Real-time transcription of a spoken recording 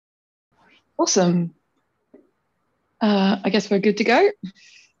Awesome. I guess we're good to go.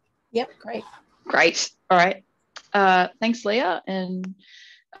 Yep, great. Great. All right. Thanks, Leah, and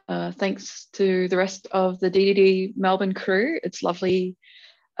thanks to the rest of the DDD Melbourne crew. It's lovely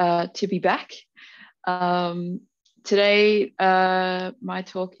to be back. Today, my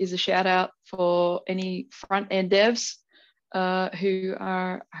talk is a shout out for any front-end devs who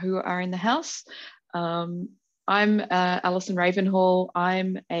are in the house. I'm Allison Ravenhall.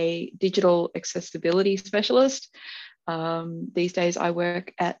 I'm a digital accessibility specialist. These days I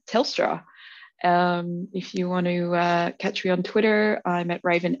work at Telstra. If you want to catch me on Twitter, I'm at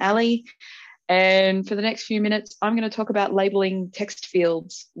Raven Alley. And for the next few minutes, I'm going to talk about labeling text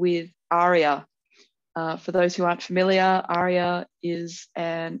fields with ARIA. For those who aren't familiar, ARIA is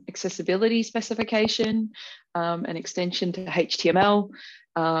an accessibility specification, an extension to HTML,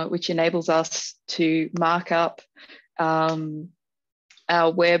 which enables us to mark up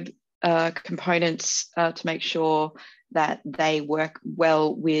our web components to make sure that they work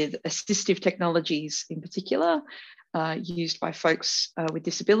well with assistive technologies in particular, used by folks with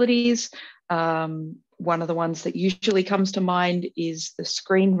disabilities. One of the ones that usually comes to mind is the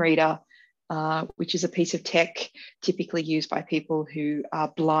screen reader, which is a piece of tech typically used by people who are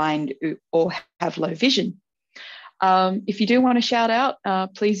blind or have low vision. If you do want to shout out,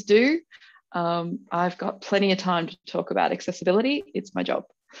 please do. I've got plenty of time to talk about accessibility. It's my job.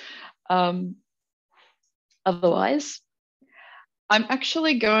 Otherwise, I'm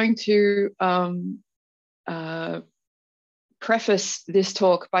actually going to preface this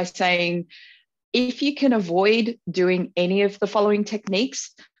talk by saying, if you can avoid doing any of the following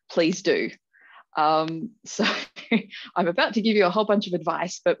techniques, please do. So I'm about to give you a whole bunch of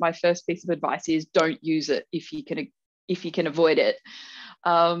advice, but my first piece of advice is don't use it if you can avoid it.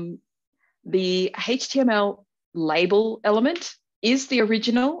 The HTML label element is the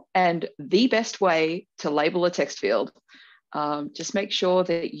original and the best way to label a text field. Just make sure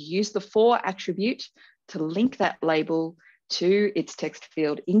that you use the for attribute to link that label to its text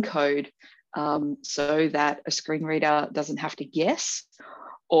field in code, so that a screen reader doesn't have to guess,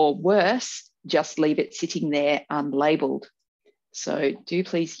 or worse, just leave it sitting there unlabeled. So do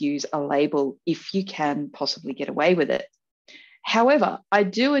please use a label if you can possibly get away with it. However, I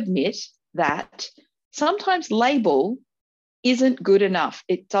do admit that sometimes label isn't good enough.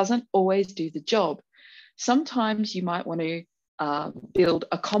 It doesn't always do the job. Sometimes you might want to build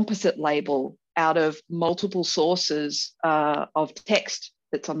a composite label out of multiple sources of text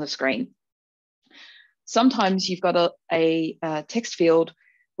that's on the screen. Sometimes you've got a text field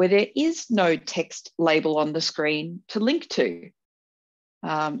where there is no text label on the screen to link to.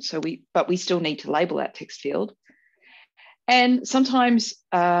 But we still need to label that text field. And sometimes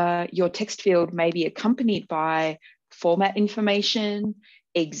your text field may be accompanied by format information,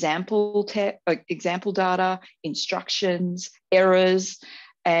 example data, instructions, errors,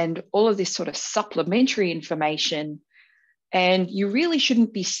 and all of this sort of supplementary information. And you really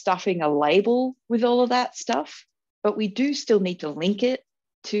shouldn't be stuffing a label with all of that stuff, but we do still need to link it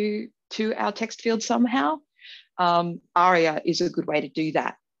to our text field somehow. ARIA is a good way to do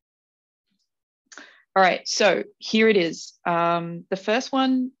that. All right, so here it is. The first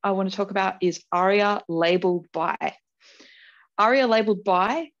one I want to talk about is ARIA labeled by. ARIA labeled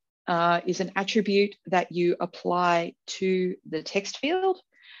by is an attribute that you apply to the text field,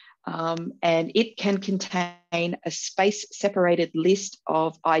 and it can contain a space-separated list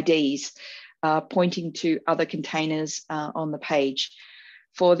of IDs pointing to other containers on the page.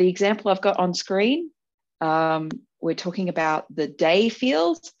 For the example I've got on screen, we're talking about the day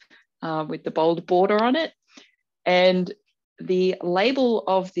field with the bold border on it. And the label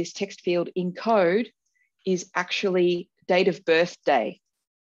of this text field in code is actually date of birth day.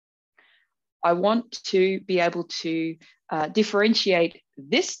 I want to be able to differentiate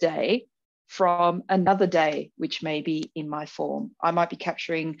this day from another day, which may be in my form. I might be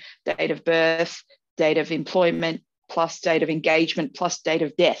capturing date of birth, date of employment, plus date of engagement, plus date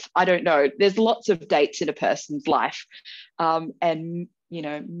of death. I don't know. There's lots of dates in a person's life. And, you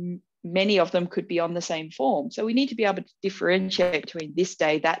know, many of them could be on the same form. So we need to be able to differentiate between this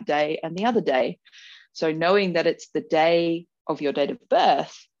day, that day, and the other day. So knowing that it's the day of your date of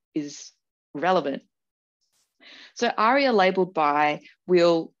birth is relevant. So ARIA labeled by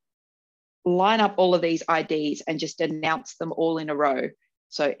will line up all of these IDs and just announce them all in a row.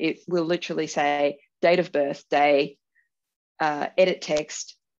 So it will literally say date of birth, day, edit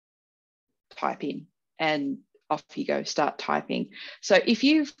text, type in, and off you go, start typing. So if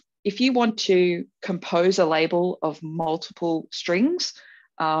you want to compose a label of multiple strings,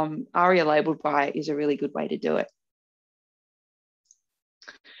 ARIA labeled by is a really good way to do it.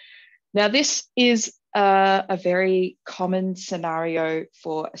 Now, this is a very common scenario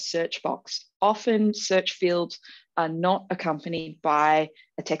for a search box. Often search fields are not accompanied by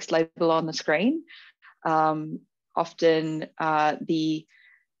a text label on the screen. Often the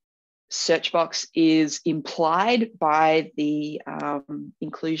search box is implied by the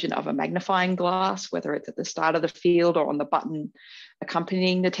inclusion of a magnifying glass, whether it's at the start of the field or on the button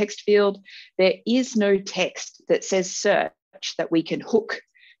accompanying the text field. There is no text that says search that we can hook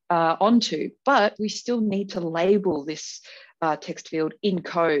onto, but we still need to label this text field in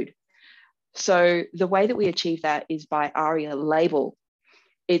code. So the way that we achieve that is by ARIA label.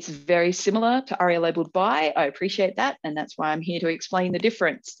 It's very similar to ARIA labeled by. I appreciate that, and that's why I'm here to explain the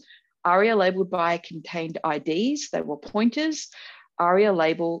difference. ARIA labeled by contained IDs, they were pointers. ARIA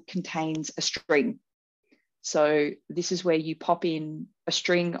label contains a string. So this is where you pop in a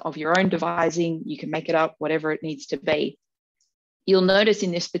string of your own devising. You can make it up, whatever it needs to be. You'll notice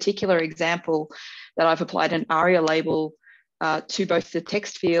in this particular example that I've applied an ARIA label to both the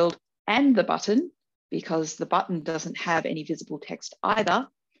text field and the button, because the button doesn't have any visible text either.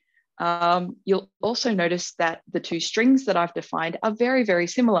 You'll also notice that the two strings that I've defined are very, very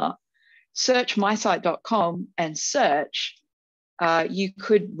similar. Search mysite.com and search, you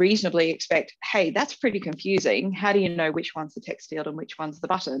could reasonably expect, hey, that's pretty confusing. How do you know which one's the text field and which one's the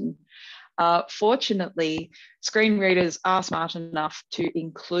button? Fortunately, screen readers are smart enough to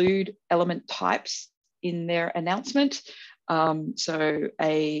include element types in their announcement. So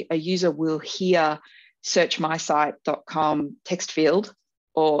a user will hear search mysite.com text field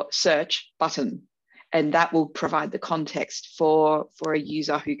or search button, and that will provide the context for a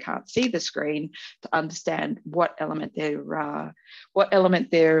user who can't see the screen to understand what element they're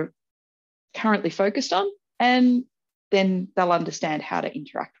currently focused on, and then they'll understand how to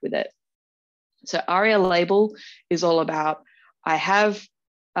interact with it. So ARIA label is all about, I have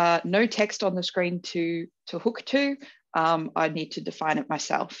no text on the screen to hook to. I need to define it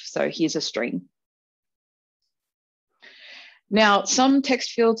myself. So here's a string. Now, some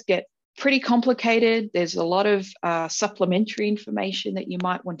text fields get pretty complicated. There's a lot of supplementary information that you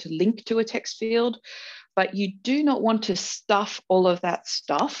might want to link to a text field, but you do not want to stuff all of that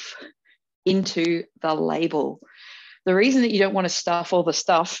stuff into the label. The reason that you don't want to stuff all the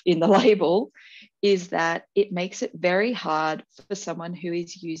stuff in the label is that it makes it very hard for someone who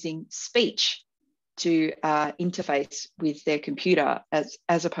is using speech to interface with their computer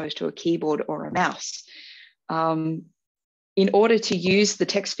as opposed to a keyboard or a mouse. In order to use the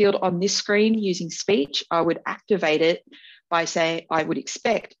text field on this screen using speech, I would activate it by saying, I would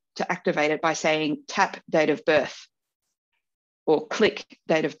expect to activate it by saying tap date of birth or click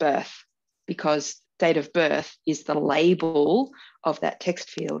date of birth, because date of birth is the label of that text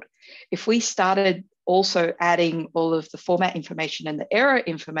field. If we started also adding all of the format information and the error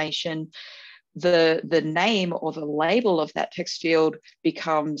information, the name or the label of that text field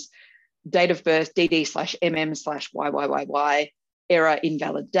becomes date of birth DD/MM/YYYY error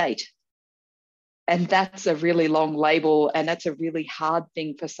invalid date. And that's a really long label, and that's a really hard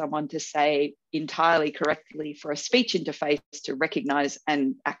thing for someone to say entirely correctly for a speech interface to recognize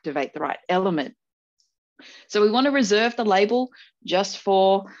and activate the right element. So we want to reserve the label just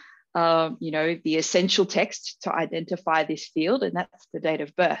for the essential text to identify this field, and that's the date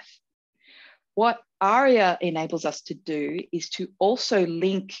of birth. What ARIA enables us to do is to also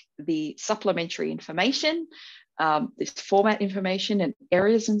link the supplementary information, this format information and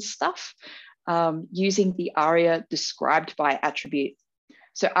areas and stuff, using the ARIA described by attribute.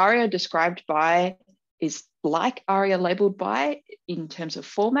 So ARIA described by is like ARIA labeled by in terms of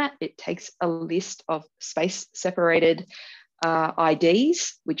format. It takes a list of space separated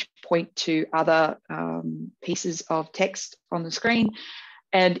IDs, which point to other pieces of text on the screen,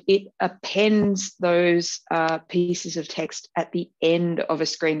 and it appends those pieces of text at the end of a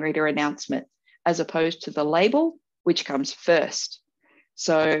screen reader announcement, as opposed to the label, which comes first.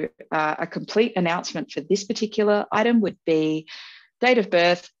 So a complete announcement for this particular item would be date of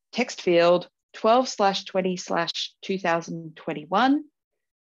birth, text field, 12/20/2021,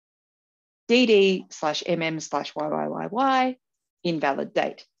 DD/MM/YYYY, invalid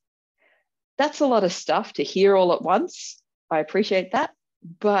date. That's a lot of stuff to hear all at once. I appreciate that,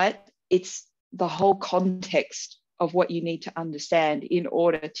 but it's the whole context of what you need to understand in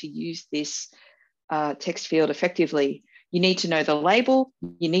order to use this text field effectively. You need to know the label,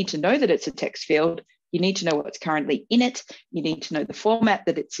 you need to know that it's a text field, you need to know what's currently in it, you need to know the format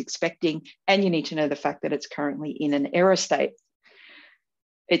that it's expecting, and you need to know the fact that it's currently in an error state.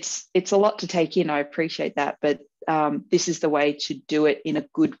 It's a lot to take in, I appreciate that, but this is the way to do it in a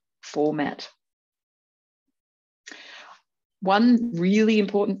good format. one really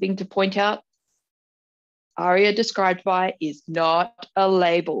important thing to point out, ARIA described by is not a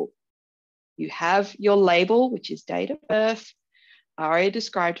label. You have your label, which is date of birth. ARIA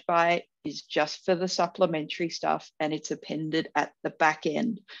described by is just for the supplementary stuff, and it's appended at the back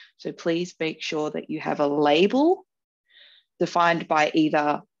end. So please make sure that you have a label defined by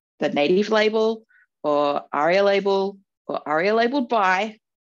either the native label or ARIA label or ARIA labeled by,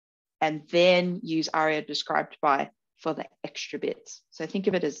 and then use ARIA described by for the extra bits. So think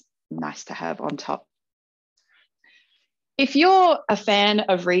of it as nice to have on top. If you're a fan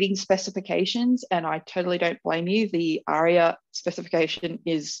of reading specifications, and I totally don't blame you, the ARIA specification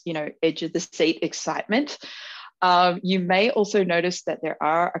is, you know, edge of the seat excitement. You may also notice that there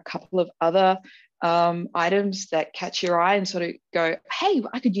are a couple of other items that catch your eye and sort of go, hey,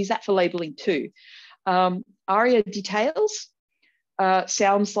 I could use that for labeling too. ARIA details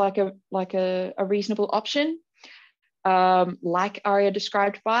sounds like a reasonable option. Like ARIA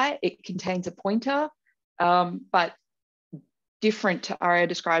described by, it contains a pointer, but different to ARIA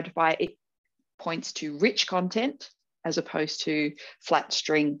described by, it points to rich content as opposed to flat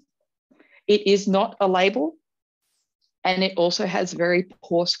string. It is not a label, and it also has very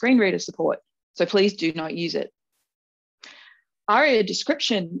poor screen reader support. So please do not use it. ARIA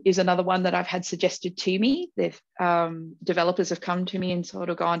description is another one that I've had suggested to me. Developers have come to me and sort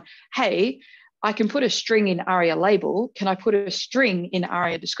of gone, hey, I can put a string in ARIA label. Can I put a string in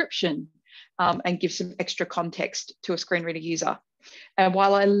ARIA description and give some extra context to a screen reader user? And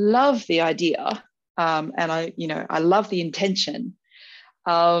while I love the idea and I love the intention,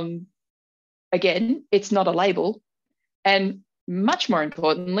 again, it's not a label. And much more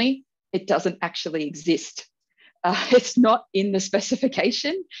importantly, it doesn't actually exist. It's not in the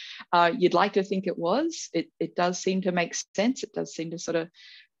specification. You'd like to think it was. It does seem to make sense. It does seem to sort of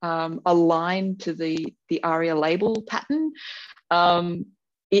align to the ARIA label pattern.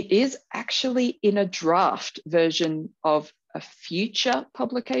 It is actually in a draft version of a future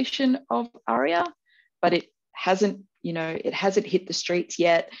publication of ARIA, but it hasn't hit the streets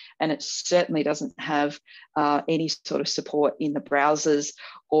yet, and it certainly doesn't have any sort of support in the browsers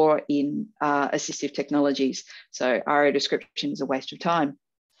or in assistive technologies. So ARIA description is a waste of time.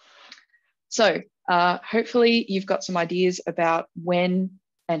 So hopefully you've got some ideas about when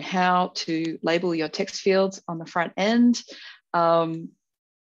and how to label your text fields on the front end.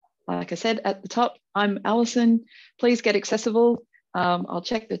 Like I said at the top, I'm Allison. Please get accessible. I'll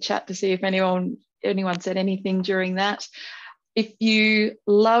check the chat to see if anyone said anything during that. If you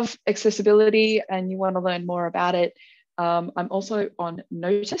love accessibility and you want to learn more about it, I'm also on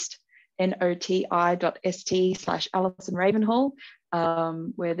Notist, noti.st/Allison Ravenhall,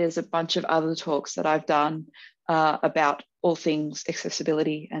 where there's a bunch of other talks that I've done about all things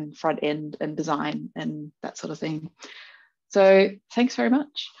accessibility and front end and design and that sort of thing. So thanks very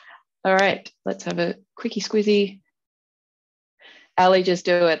much. All right, let's have a quickie squizzy. Ali, just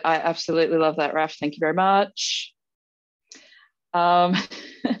do it. I absolutely love that, Raf. Thank you very much. All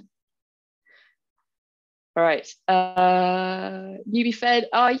right, newbie fed.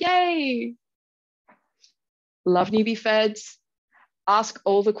 Oh, yay. Love newbie feds. Ask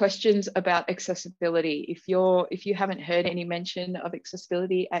all the questions about accessibility. If you haven't heard any mention of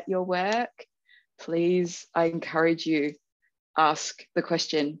accessibility at your work, please, I encourage you, ask the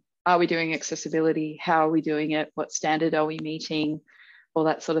question. Are we doing accessibility? How are we doing it? What standard are we meeting? All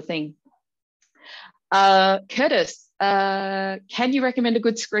that sort of thing. Curtis, can you recommend a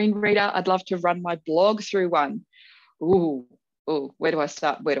good screen reader? I'd love to run my blog through one. Ooh, where do I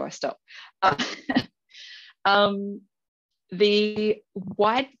start? Where do I stop? The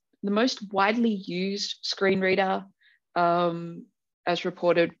most widely used screen reader, as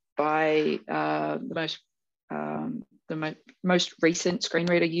reported by the most recent screen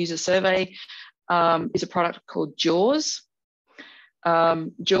reader user survey, is a product called JAWS.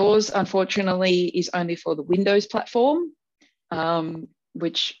 JAWS, unfortunately, is only for the Windows platform,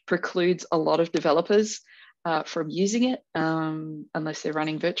 which precludes a lot of developers from using it unless they're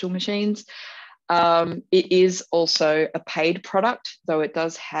running virtual machines. It is also a paid product, though it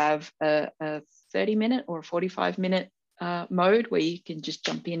does have a 30-minute or a 45-minute mode where you can just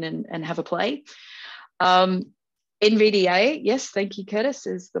jump in and have a play. NVDA, yes, thank you, Curtis,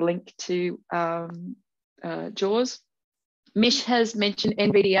 is the link to JAWS. Mish has mentioned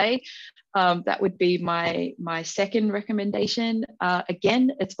NVDA. That would be my second recommendation.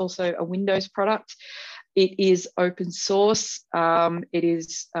 Again, it's also a Windows product. It is open source. It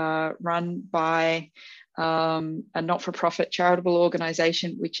is run by a not-for-profit charitable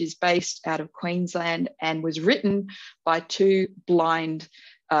organisation, which is based out of Queensland and was written by two blind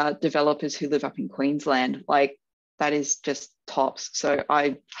developers who live up in Queensland. Like, that is just tops. So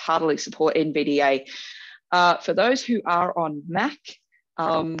I heartily support NVDA. For those who are on Mac,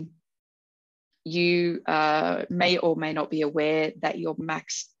 you may or may not be aware that your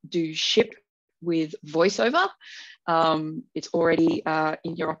Macs do ship with VoiceOver. It's already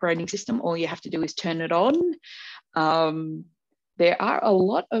in your operating system. All you have to do is turn it on. There are a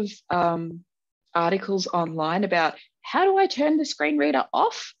lot of articles online about how do I turn the screen reader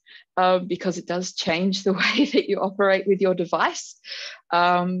off, because it does change the way that you operate with your device.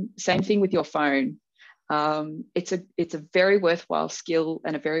 Same thing with your phone. It's a very worthwhile skill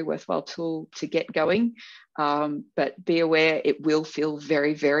and a very worthwhile tool to get going, but be aware it will feel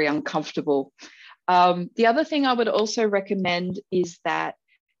very, very uncomfortable. The other thing I would also recommend is that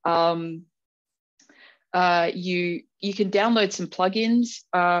you can download some plugins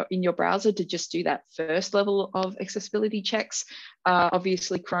in your browser to just do that first level of accessibility checks.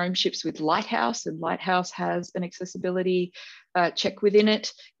 Obviously, Chrome ships with Lighthouse, and Lighthouse has an accessibility check within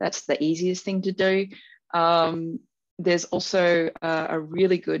it. That's the easiest thing to do. There's also a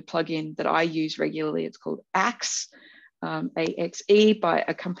really good plugin that I use regularly. It's called AXE, A-X-E, by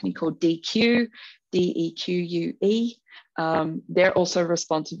a company called DQ, D-E-Q-U-E. They're also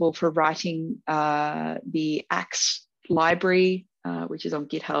responsible for writing the AXE library, which is on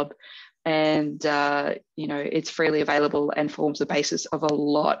GitHub. And, you know, it's freely available and forms the basis of a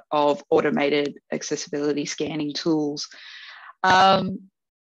lot of automated accessibility scanning tools.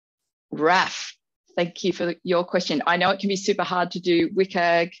 Raf, thank you for your question. I know it can be super hard to do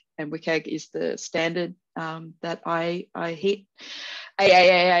WCAG, and WCAG is the standard that I hit.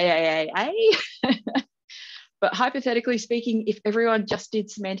 But hypothetically speaking, if everyone just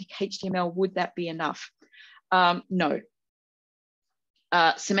did semantic HTML, would that be enough? No.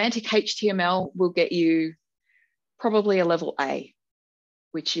 Semantic HTML will get you probably a level A,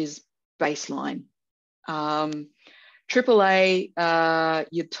 which is baseline. AAA,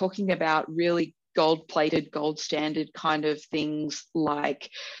 you're talking about really gold-plated, gold standard kind of things like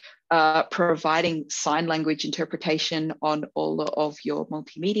providing sign language interpretation on all of your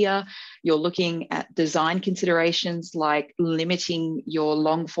multimedia. You're looking at design considerations like limiting your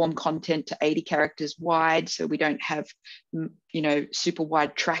long form content to 80 characters wide, so we don't have, you know, super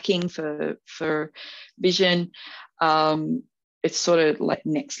wide tracking for vision. It's sort of like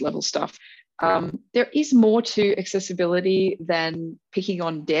next level stuff. There is more to accessibility than picking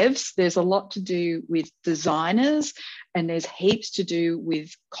on devs. There's a lot to do with designers, and there's heaps to do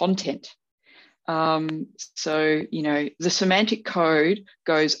with content. So, you know, the semantic code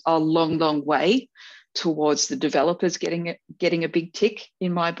goes a long, long way towards the developers getting a big tick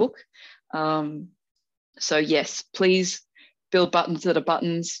in my book. So yes, please build buttons that are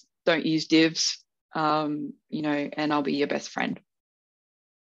buttons. Don't use divs, you know, and I'll be your best friend.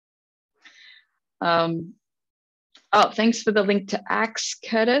 Oh, thanks for the link to AXE,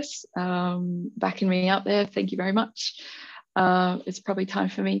 Curtis, backing me up there. Thank you very much. It's probably time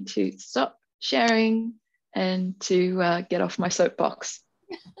for me to stop sharing and to get off my soapbox.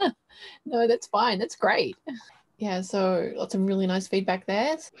 No, that's fine. That's great. Yeah, so lots of really nice feedback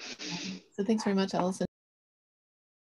there. So thanks very much, Allison.